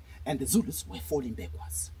that, and the Zulus were falling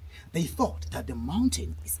backwards. They thought that the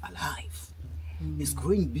mountain is alive. It's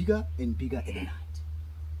growing bigger and bigger at night.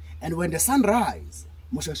 And when the sun rises,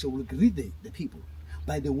 Mushosho will greet the people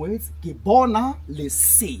by the words, Gebona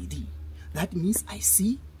Lesedi. That means, I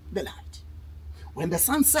see the light. When the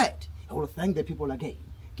sun set, he will thank the people again.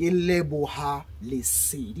 Geleboha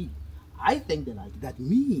Lesedi. I thank the light that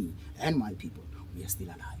me and my people, we are still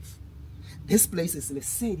alive. This place is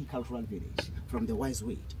Lesedi Cultural Village from the wise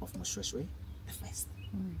word of Mushosho the first.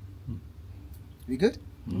 We good?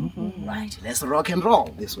 Right, let's rock and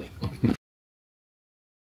roll this way.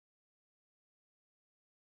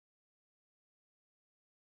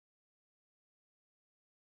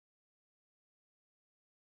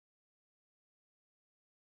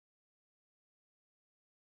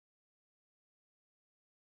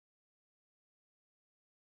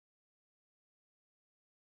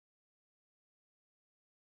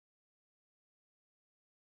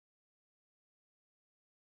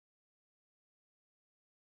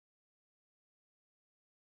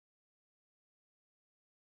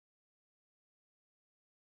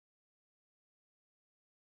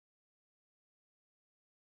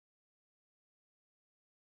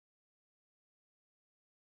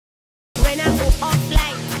 When I go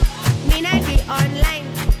offline, me not be online.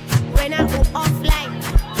 When I go offline,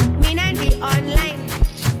 me not be online.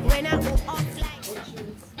 When I go offline.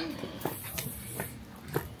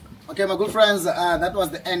 Okay, my good friends, that was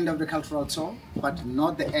the end of the cultural tour, but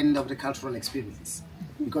not the end of the cultural experience.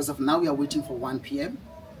 Because of now we are waiting for 1 p.m.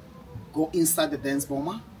 Go inside the dance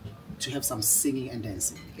bomber to have some singing and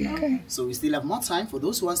dancing. Okay. So we still have more time for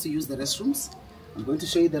those who wants to use the restrooms. I'm going to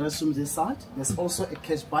show you the restrooms inside. There's also a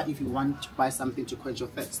cash bar if you want to buy something to quench your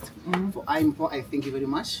thirst. For Impo, I thank you very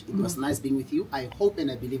much. It was nice being with you. I hope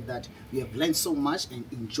and I believe that you have learned so much and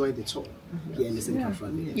enjoyed the tour here in the Lesedi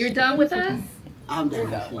Cultural Village. You're done with us? I'm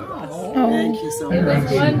done with you. Oh. Thank you so much. It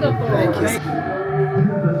was wonderful. Thank you.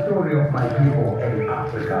 The story of my people in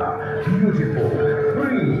Africa, beautiful,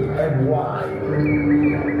 free and wild.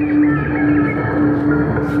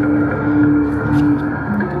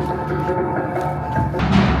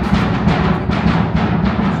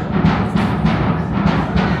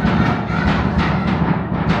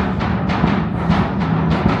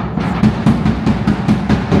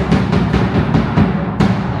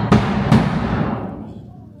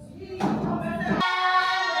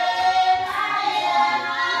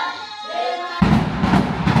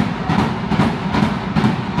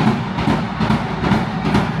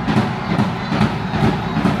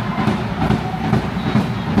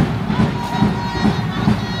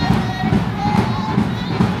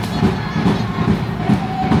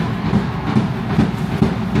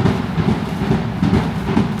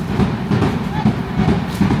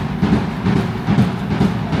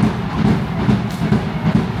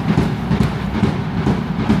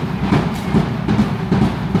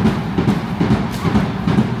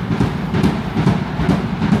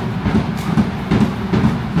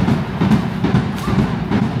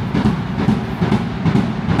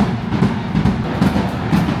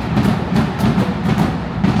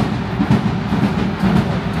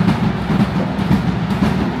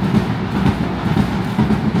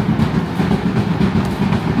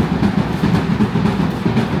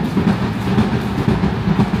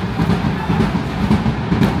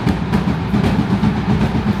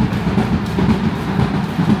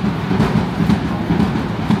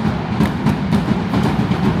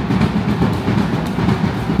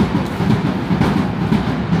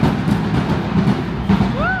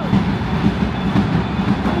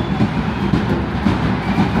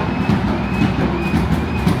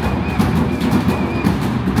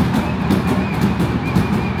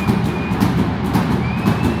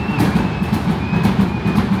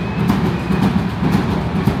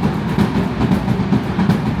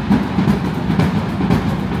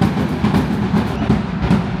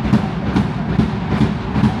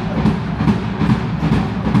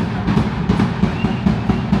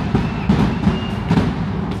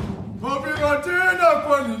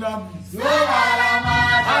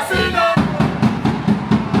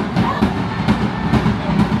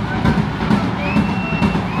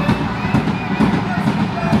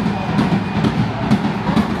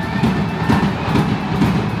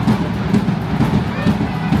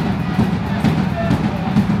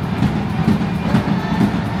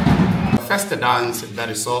 first dance that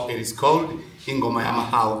is it is called Ingoma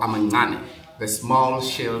Yamahau Amangane, the small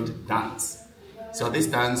shield dance. So this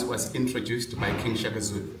dance was introduced by King Shaka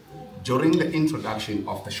Zulu during the introduction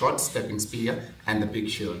of the short stepping spear and the big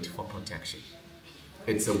shield for protection.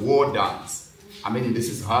 It's a war dance. I mean, this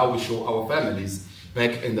is how we show our families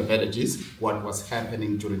back in the villages what was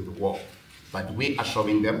happening during the war. But we are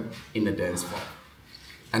showing them in the dance form.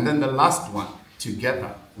 And then the last one,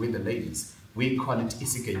 together with the ladies, we call it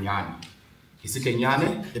Isikenyane.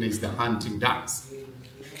 Isikenyane, it is the hunting dance.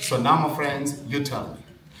 So now, my friends, you tell me,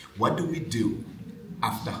 what do we do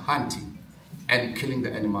after hunting and killing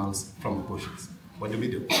the animals from the bushes? What do?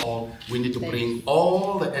 We need to bring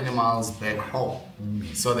all the animals back home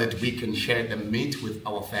so that we can share the meat with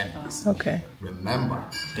our families. Okay. Remember,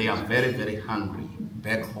 they are very, very hungry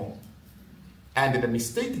back home. And the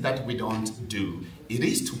mistake that we don't do, it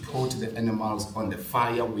is to put the animals on the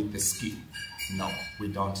fire with the skin. No, we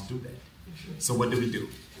don't do that. So what do?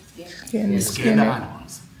 We skin the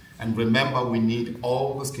animals. And remember, we need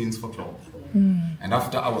all the skins for clothing. And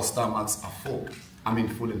after our stomachs are full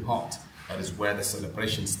and hot, that is where the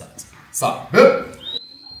celebration starts. So,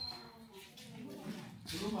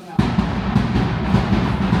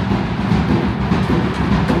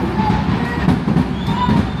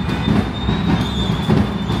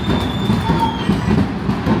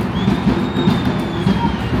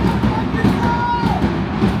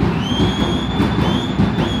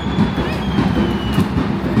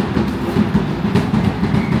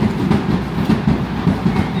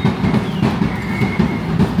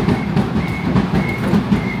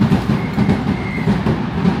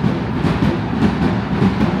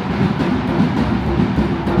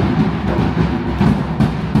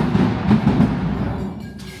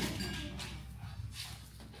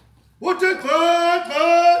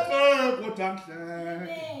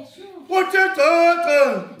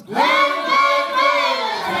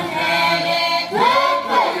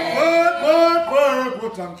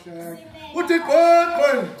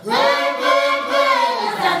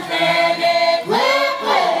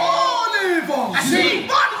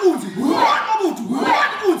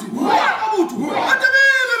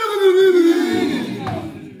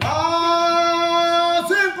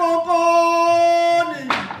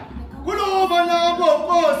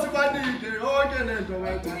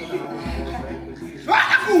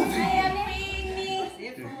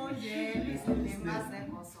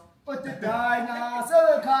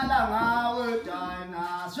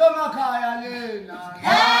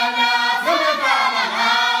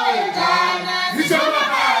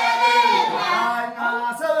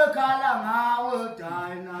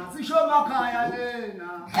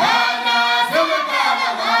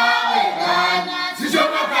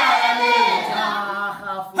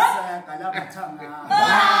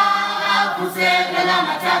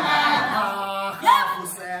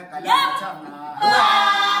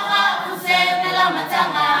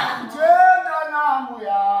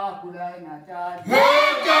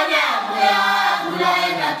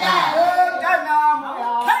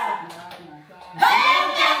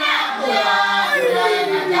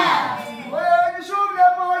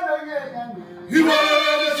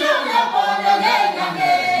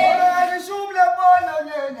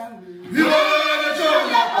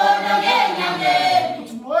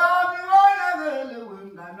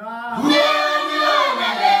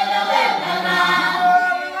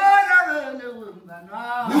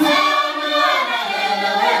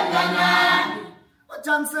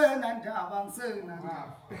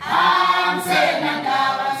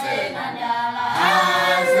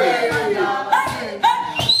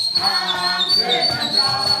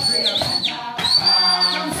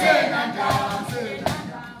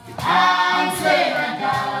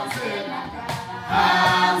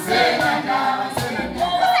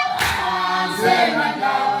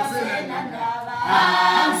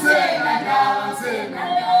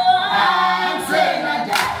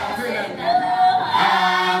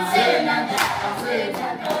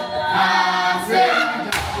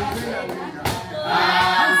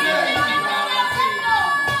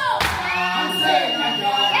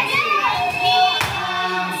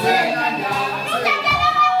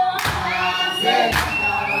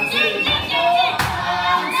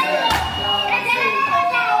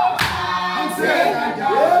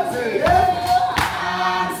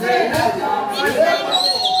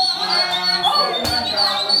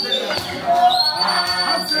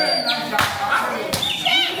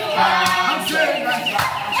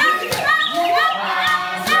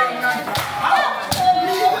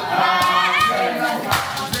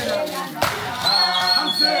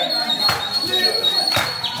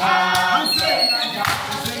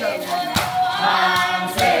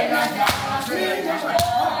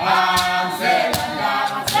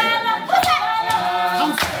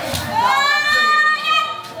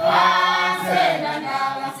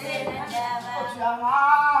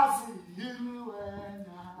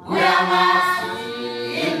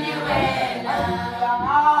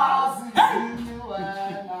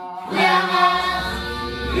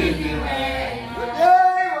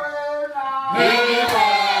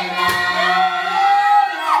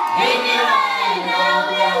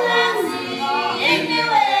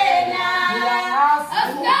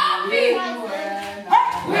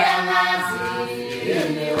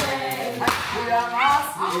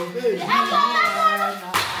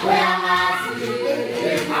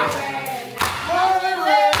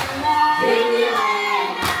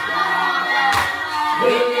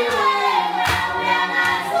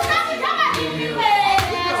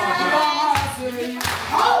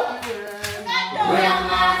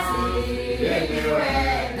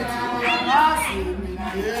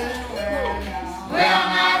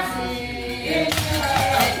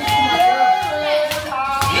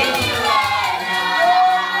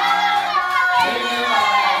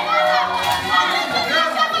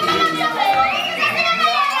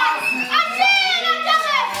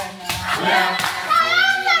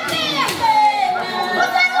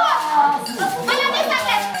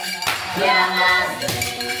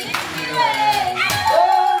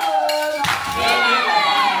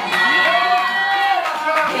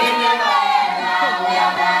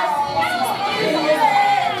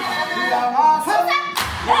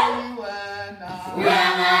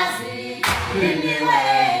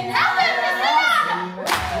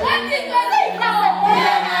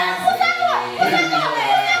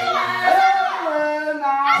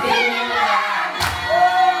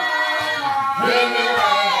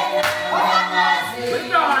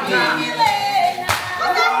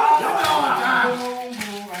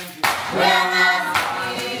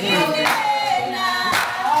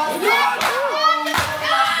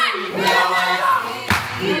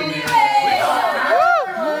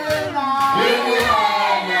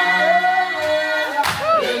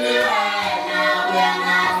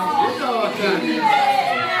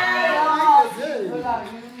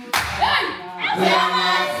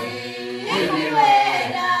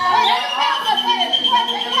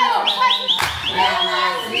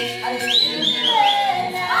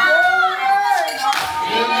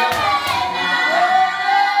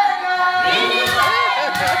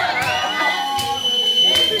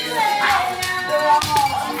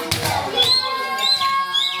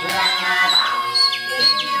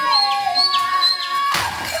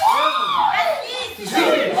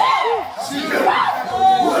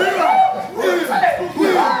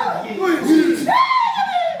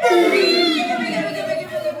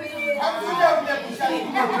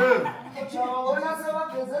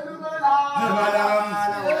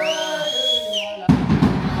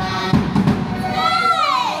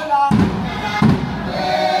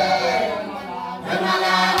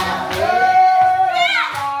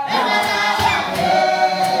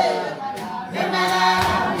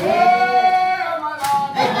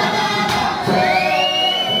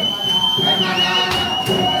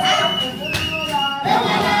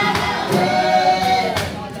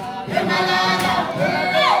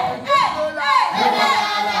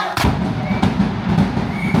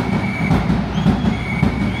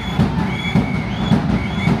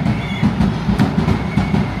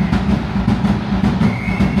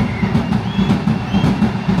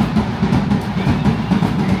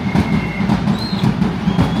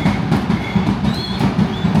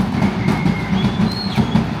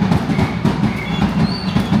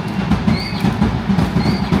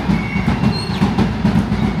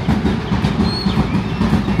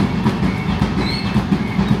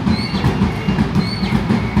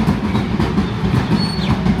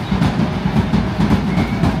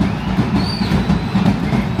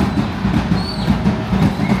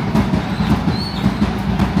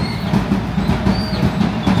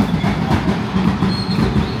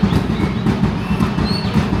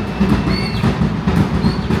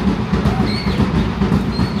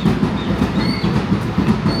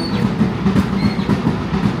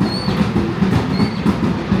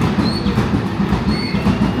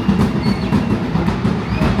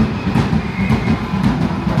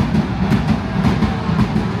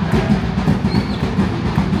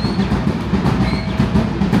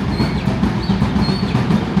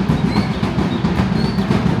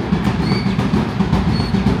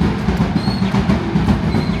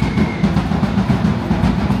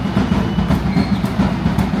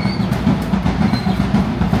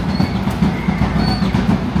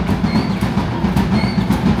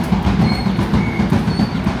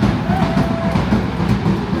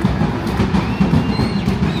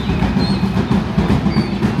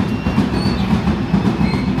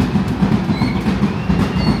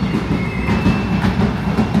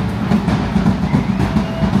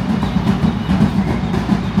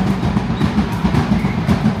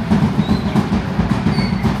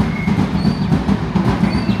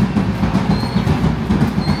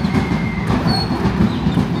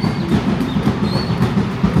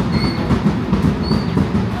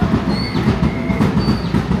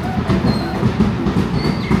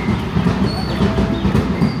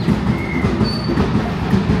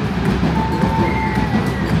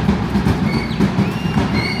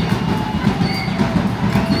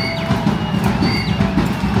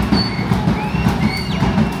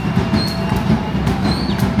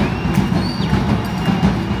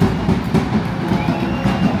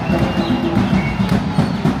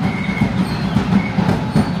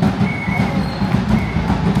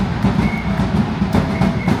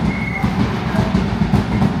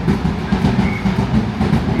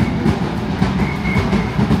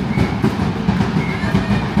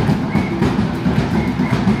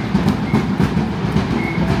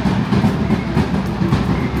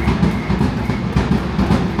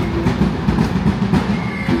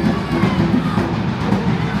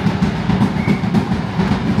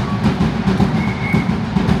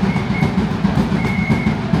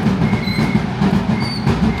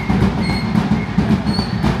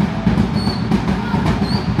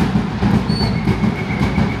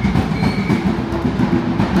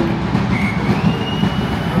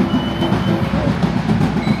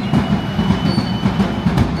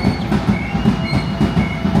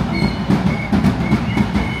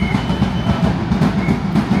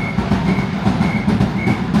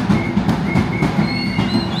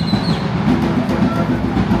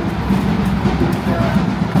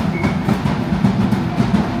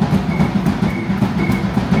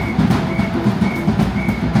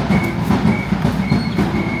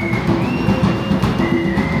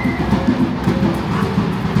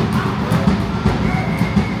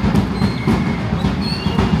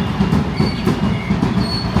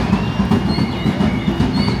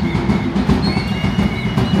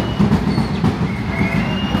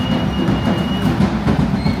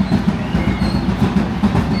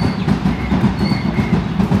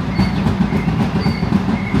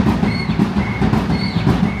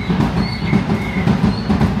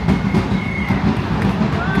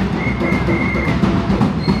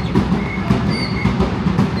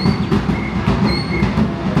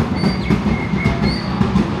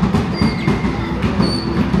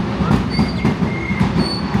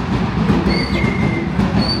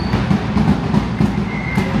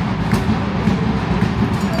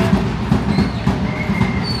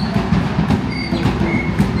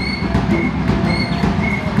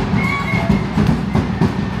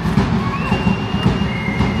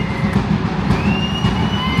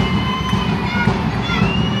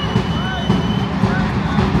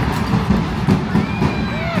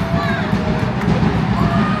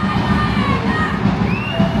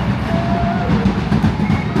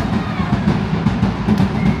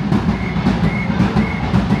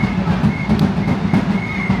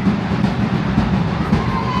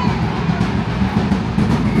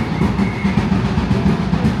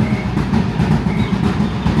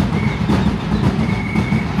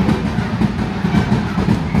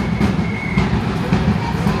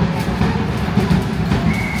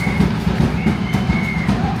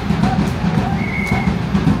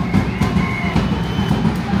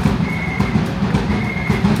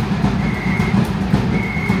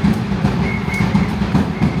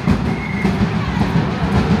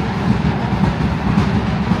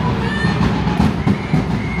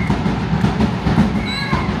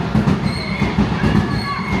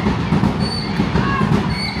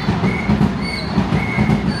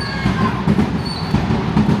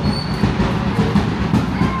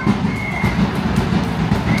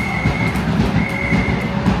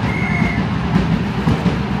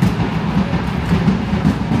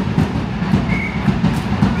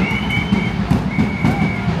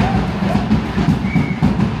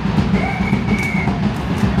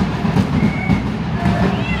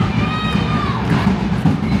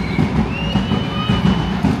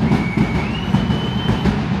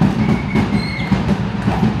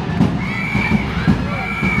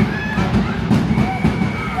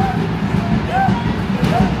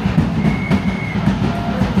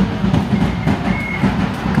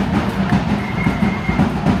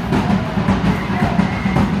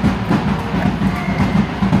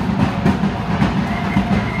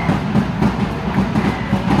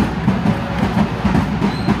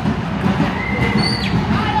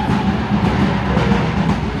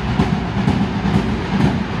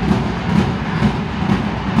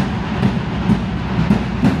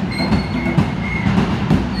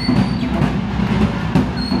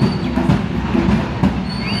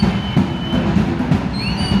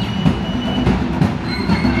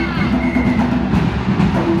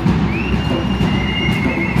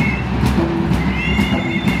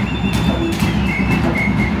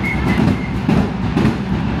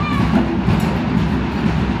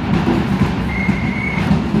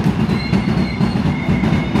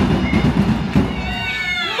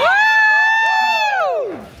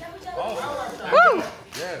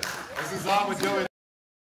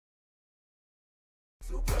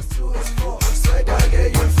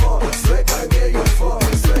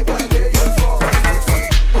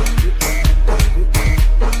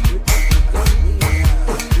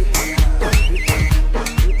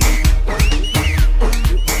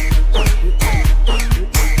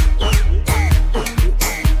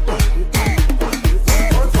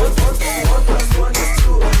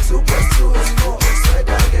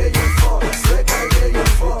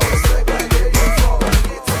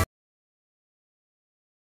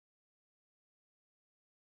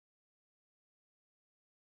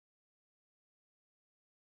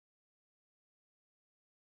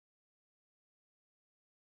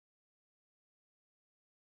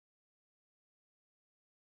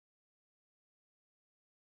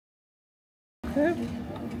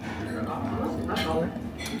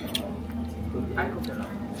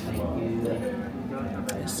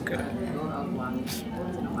 That's good. I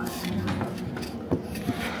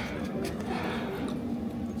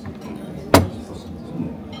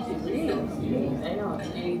know,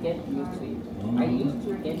 and you get used to it. I used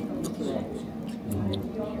to get used to that.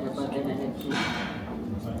 But then I had to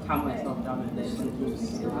calm myself down and then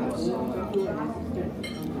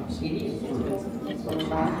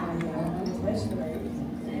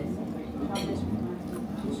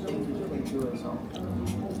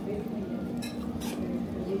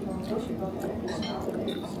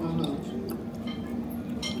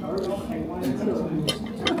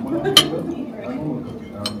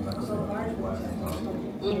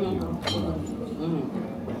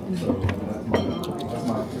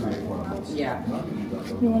yeah.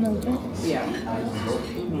 You want another drink? Yeah.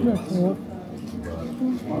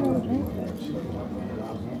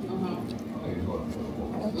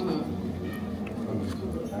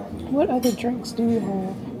 What other drinks do you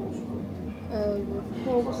have?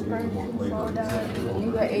 Cold Sprite, soda.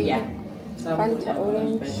 You got a Fanta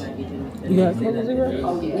orange. You got Coke Zero?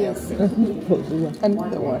 Oh, yes. Coke Zero.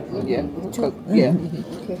 Another one. Yeah. Coke. Yeah.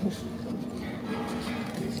 Okay.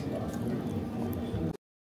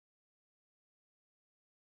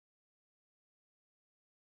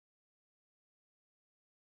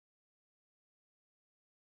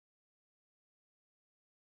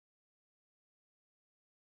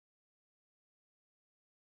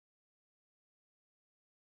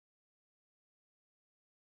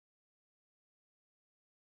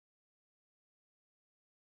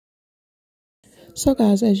 So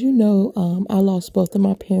guys, as you know, I lost both of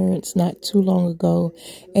my parents not too long ago,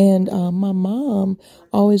 and my mom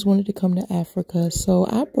always wanted to come to Africa, so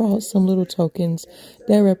I brought some little tokens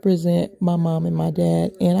that represent my mom and my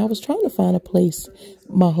dad, and I was trying to find a place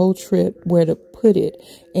my whole trip where to put it,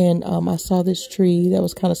 and I saw this tree that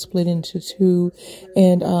was kind of split into two,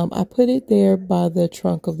 and I put it there by the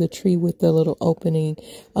trunk of the tree with the little opening.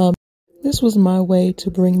 This was my way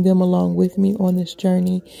to bring them along with me on this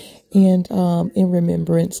journey and in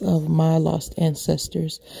remembrance of my lost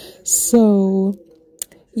ancestors. So,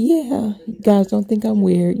 yeah, guys, don't think I'm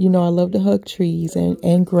weird. You know, I love to hug trees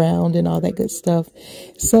and ground and all that good stuff.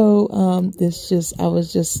 So, I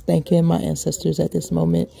was just thanking my ancestors at this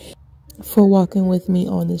moment for walking with me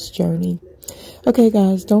on this journey. Okay,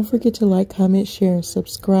 guys, don't forget to like, comment, share, and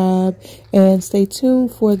subscribe. And stay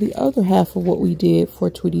tuned for the other half of what we did for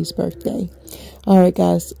Tweety's birthday. All right,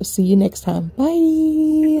 guys, see you next time.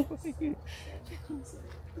 Bye.